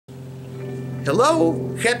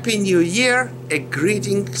Hello, Happy New Year and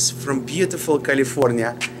greetings from beautiful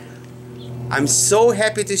California. I'm so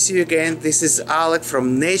happy to see you again. This is Alik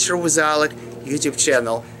from Nature with Alik YouTube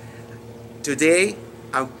channel. Today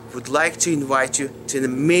I would like to invite you to an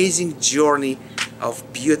amazing journey of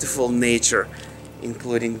beautiful nature,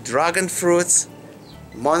 including dragon fruits,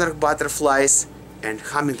 monarch butterflies and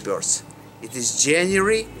hummingbirds. It is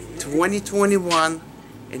January 2021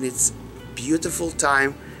 and it's beautiful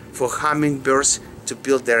time for hummingbirds to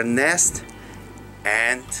build their nest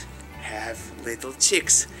and have little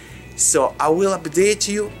chicks. So I will update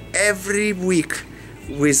you every week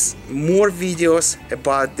with more videos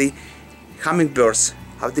about the hummingbirds,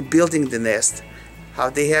 how they're building the nest, how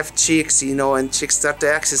they have chicks, and chicks start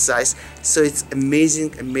to exercise. So it's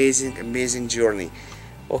amazing journey.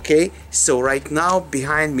 Okay, so right now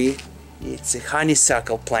behind me it's a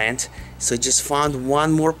honeysuckle plant. So I just found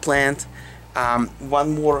one more plant.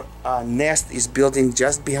 One more nest is building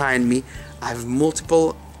just behind me. I have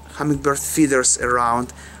multiple hummingbird feeders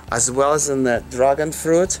around, as well as in the dragon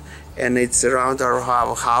fruit, and it's around our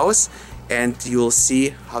house. And you'll see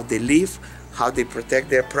how they live, how they protect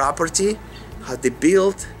their property, how they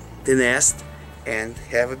build the nest and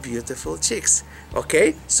have a beautiful chicks.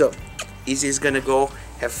 Okay, so Izzy is gonna go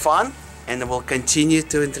have fun, and I will continue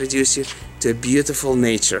to introduce you to a beautiful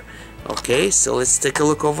nature. Okay, so let's take a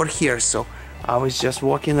look over here. So I was just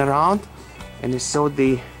walking around and I saw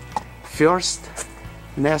the first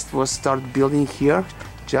nest was start building here,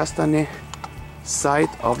 just on the side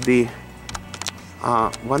of the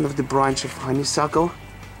one of the branch of honeysuckle,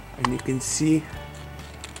 and you can see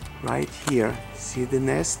right here, see the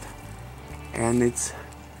nest, and it's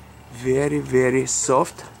very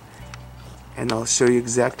soft, and I'll show you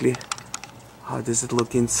exactly how does it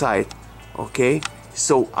look inside. Okay,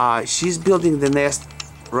 so she's building the nest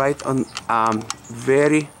right on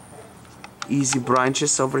very easy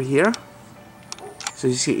branches over here. So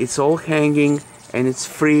you see it's all hanging and it's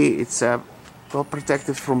free. It's well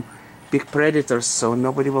protected from big predators, so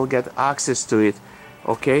nobody will get access to it.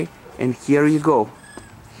 Okay, and here you go.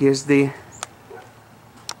 Here's the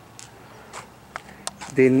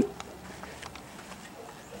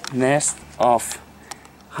nest of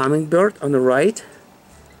hummingbird on the right.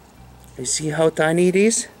 You see how tiny it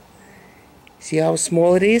is? See how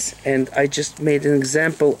small it is? And I just made an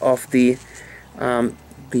example of the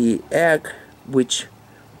egg, which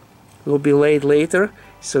will be laid later.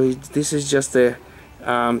 So this is just a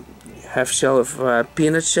half shell of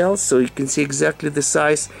peanut shell. So you can see exactly the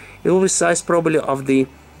size. It will be size probably of the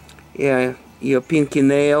your pinky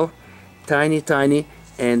nail, tiny,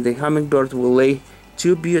 and the hummingbird will lay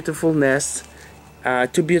two beautiful nests,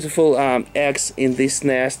 two beautiful eggs in this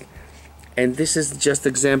nest. And this is just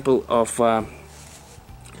example of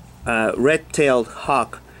red-tailed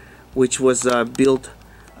hawk, which was built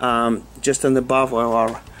just on above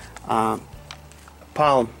our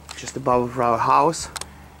palm, just above our house.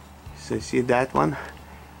 So you see that one,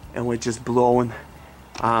 and we're just blown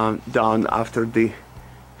down after the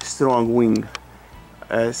strong wind.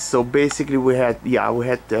 So basically we had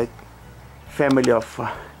that family of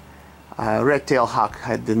red-tailed hawk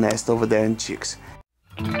had the nest over there and chicks.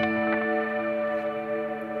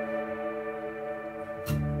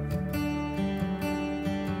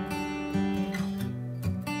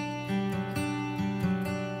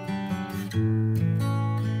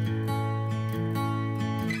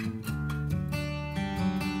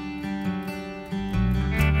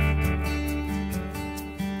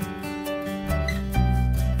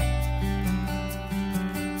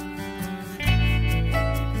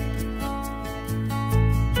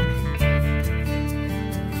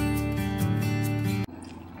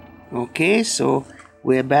 Okay, so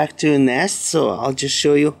we're back to nest. So I'll just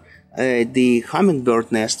show you the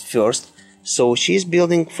hummingbird nest first. So she's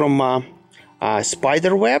building from a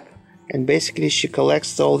spider web, and basically she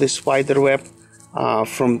collects all the spider web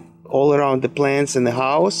from all around the plants in the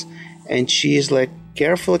house, and she is like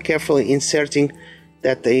carefully inserting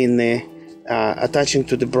that in the attaching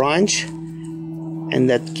to the branch, and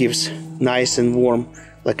that gives nice and warm,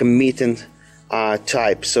 like a mitten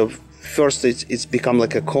type. So first it's become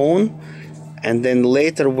like a cone, and then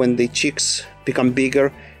later when the chicks become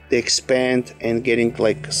bigger, they expand and getting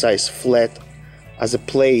like size flat as a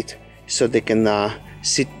plate, so they can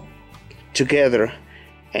sit together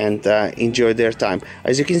and enjoy their time.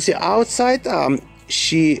 As you can see outside,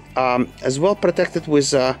 she as well protected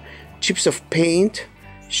with chips of paint.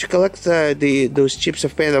 She collects those chips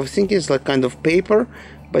of paint. I think it's like kind of paper,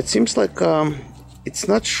 but it seems like it's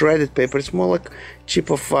not shredded paper. It's more like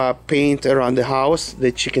chip of paint around the house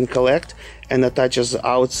that she can collect and attaches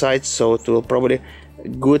outside, so it will probably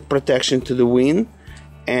good protection to the wind,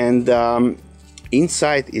 and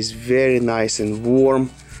inside is very nice and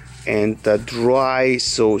warm and dry,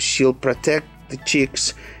 so she'll protect the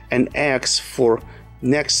chicks and eggs for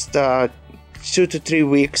next 2 to 3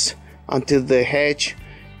 weeks until they hatch,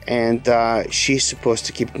 and she's supposed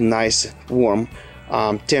to keep nice warm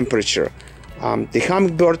temperature. The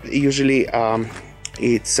hummingbird usually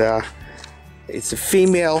it's a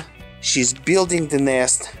female. She's building the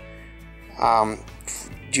nest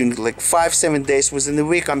during like 5-7 days. Within a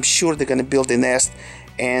week, I'm sure they're gonna build the nest,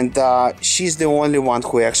 and she's the only one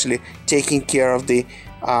who actually taking care of the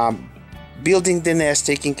building the nest,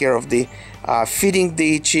 taking care of the feeding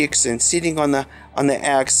the chicks and sitting on the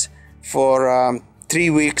eggs for 3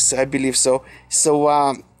 weeks, I believe so.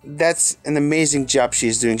 So that's an amazing job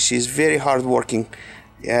she's doing. She's very hardworking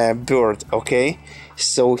bird. Okay,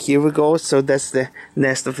 so here we go. So that's the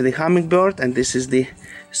nest of the hummingbird, and this is the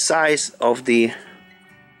size of the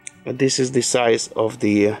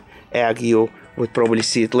egg. You would probably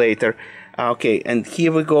see it later. Okay, and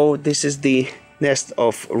here we go. This is the nest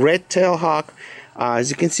of red-tailed hawk. As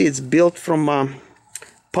you can see, it's built from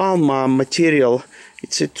palm material.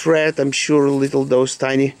 It's a thread. I'm sure little those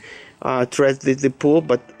tiny threads that they pull,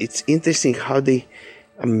 but it's interesting how they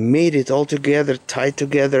made it all together, tied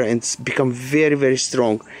together, and it's become very, very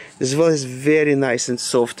strong, as well as very nice and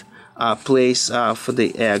soft place for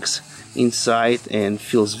the eggs inside, and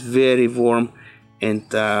feels very warm and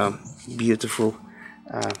beautiful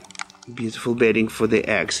bedding for the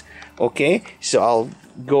eggs. Okay, so I'll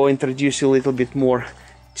go introduce you a little bit more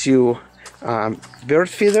to bird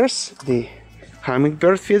feeders, the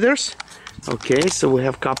hummingbird feeders. Okay, so we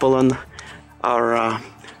have a couple on our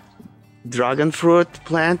dragon fruit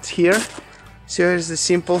plant here. So here's the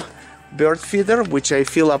simple bird feeder, which I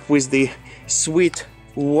fill up with the sweet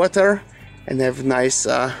water and have nice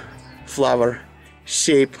flower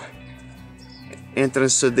shape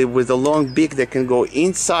entrance, so they, with a long beak, they can go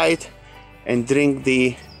inside and drink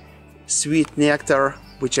the sweet nectar,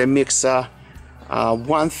 which I mix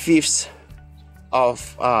 1/5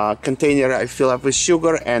 of container I fill up with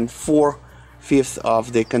sugar, and 4/5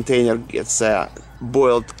 of the container gets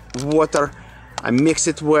boiled water. I mix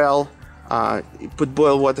it well, put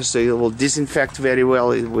boiled water so it will disinfect very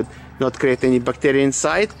well, it would not create any bacteria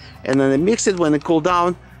inside, and then I mix it. When it cool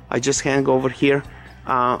down, I just hang over here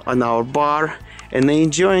on our bar, and I'm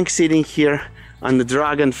enjoying sitting here on the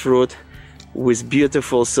dragon fruit with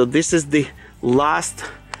beautiful. So this is the last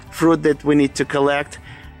fruit that we need to collect.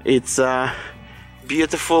 It's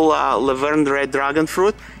beautiful laverne red dragon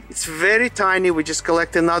fruit. It's very tiny. We just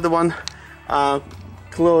collect another one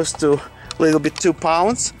close to a little bit 2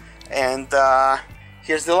 pounds, and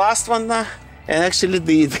here's the last one, and actually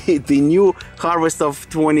the new harvest of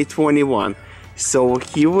 2021. So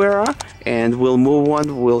here we are, and we'll move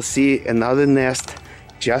on. We'll see another nest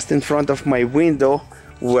just in front of my window,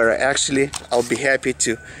 where actually I'll be happy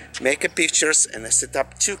to make pictures, and I set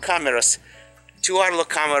up 2 cameras, 2 Arlo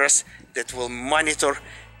cameras that will monitor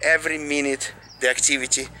every minute the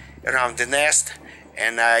activity around the nest,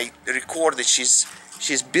 and I record that she's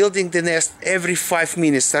building the nest every 5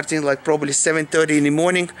 minutes, starting like probably 7:30 in the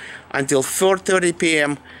morning until 4:30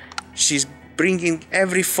 p.m. She's bringing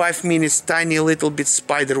every 5 minutes tiny little bit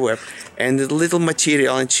spider web and a little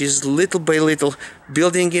material, and she's little by little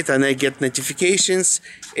building it, and I get notifications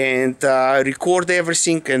and record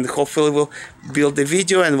everything, and hopefully we'll build the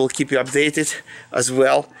video and we'll keep you updated as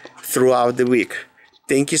well throughout the week.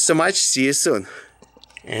 Thank you so much. See you soon.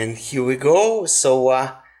 And here we go. So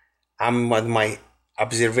I'm on my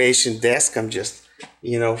observation desk. I'm just,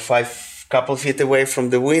 you know, couple feet away from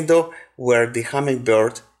the window, where the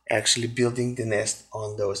hummingbird actually building the nest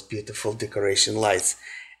on those beautiful decoration lights,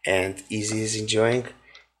 and Izzy is enjoying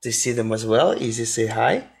to see them as well. Izzy, say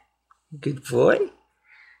hi. Good boy.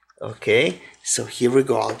 Okay, so here we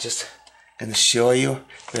go. I'll just gonna show you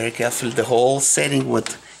very carefully the whole setting, what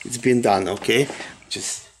it's been done. Okay,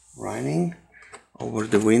 just running over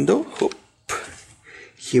the window. Hoop.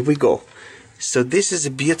 Here we go. So this is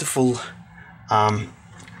a beautiful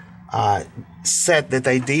set that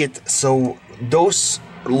I did. So those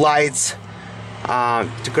lights,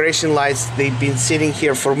 decoration lights, they've been sitting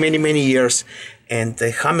here for many years, and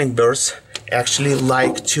the hummingbirds actually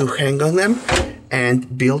like to hang on them and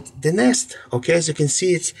build the nest. Okay, as you can see,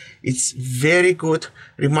 it's very good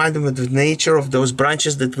reminder of the nature of those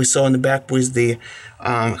branches that we saw in the back with the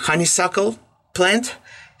honeysuckle plant.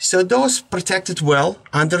 So those protected well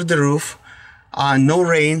under the roof, no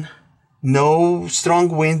rain, no strong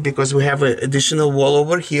wind, because we have an additional wall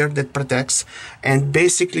over here that protects. And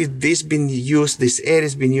basically this area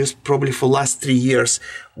has been used probably for last 3 years,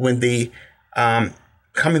 when the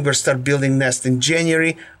hummingbirds start building nest in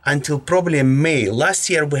January until probably May. Last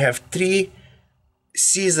year we have 3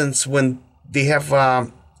 seasons when they have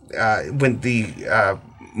when the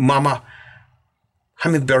mama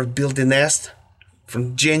hummingbird build the nest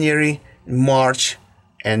from January, March,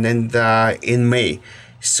 and then in May.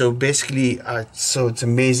 So basically, so it's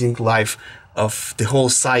amazing life of the whole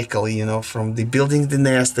cycle, you know, from the building the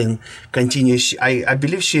nest and continue. I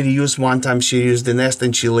believe she reused one time, she reused the nest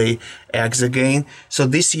and she lay eggs again. So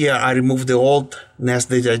this year I removed the old nest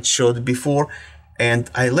that I showed before, and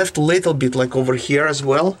I left a little bit like over here as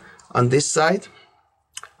well on this side.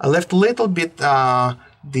 I left a little bit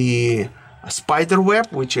the spider web,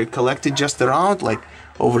 which I collected just around, like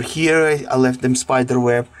over here I left them spider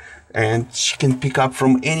web, and she can pick up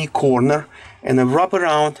from any corner, and I wrap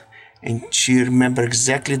around, and she remember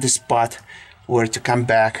exactly the spot where to come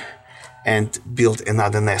back and build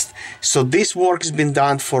another nest. So this work has been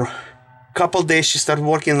done for a couple days. She started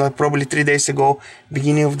working like probably 3 days ago,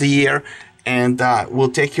 beginning of the year, and will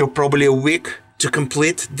take her probably a week to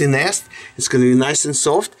complete the nest. It's going to be nice and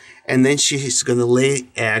soft, and then she is going to lay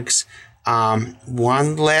eggs,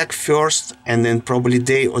 one leg first, and then probably a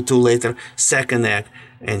day or 2 later second egg,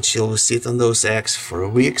 and she will sit on those eggs for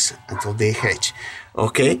weeks until they hatch.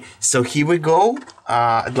 Okay, so here we go.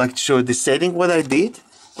 I'd like to show you the setting what I did.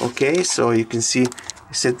 Okay, so you can see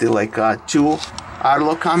I set the like 2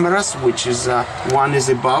 Arlo cameras, which is one is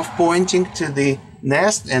above pointing to the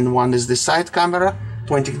nest and one is the side camera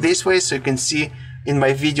pointing this way, so you can see in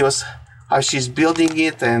my videos how she's building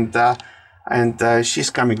it, and she's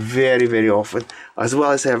coming very often. As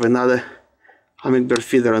well as I have another hummingbird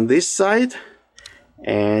feeder on this side,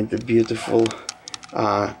 and the beautiful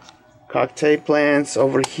cocktail plants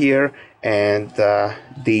over here, and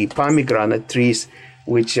the pomegranate trees,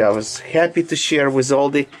 which I was happy to share with all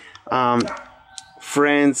the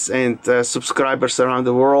friends and subscribers around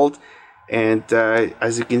the world. And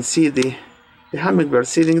as you can see, the hummingbird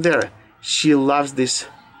sitting there, she loves this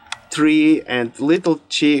tree. And little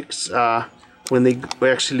chicks, when they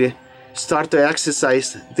actually start to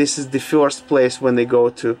exercise, this is the first place when they go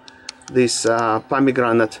to this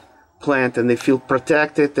pomegranate plant, and they feel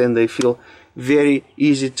protected and they feel very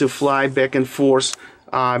easy to fly back and forth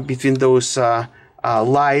between those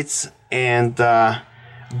lights and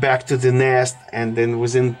back to the nest. And then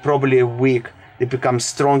within probably a week they become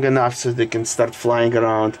strong enough so they can start flying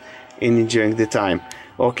around and enjoying the time.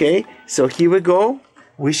 Okay, so here we go.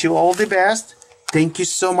 Wish you all the best. Thank you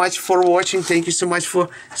so much for watching. Thank you so much for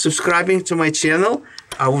subscribing to my channel.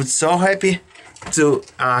 I was so happy to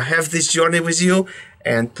have this journey with you,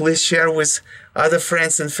 and please share with other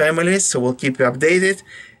friends and families, so we'll keep you updated.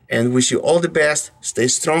 And wish you all the best. Stay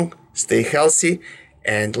strong, stay healthy,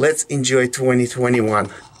 and let's enjoy 2021.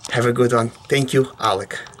 Have a good one. Thank you,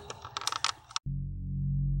 Alik.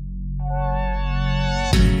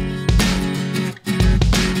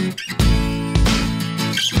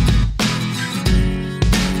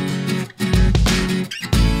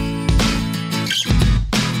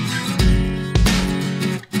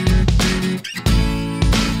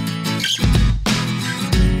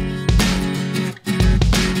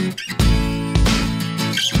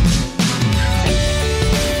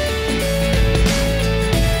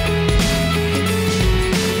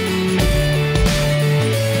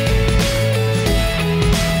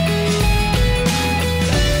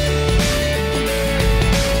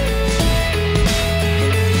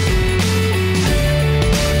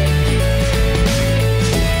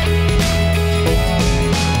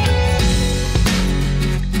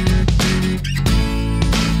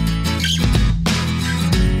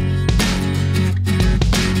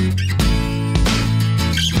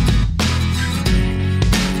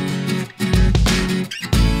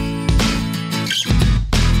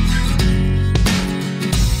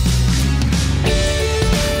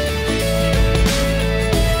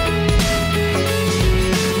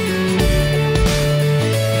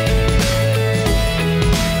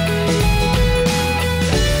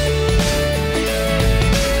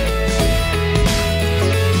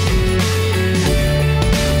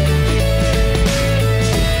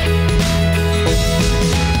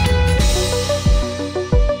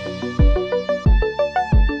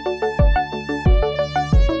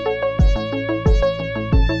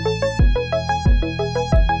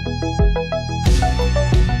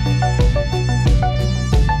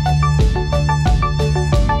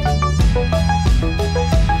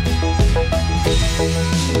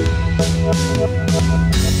 We'll be right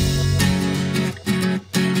back.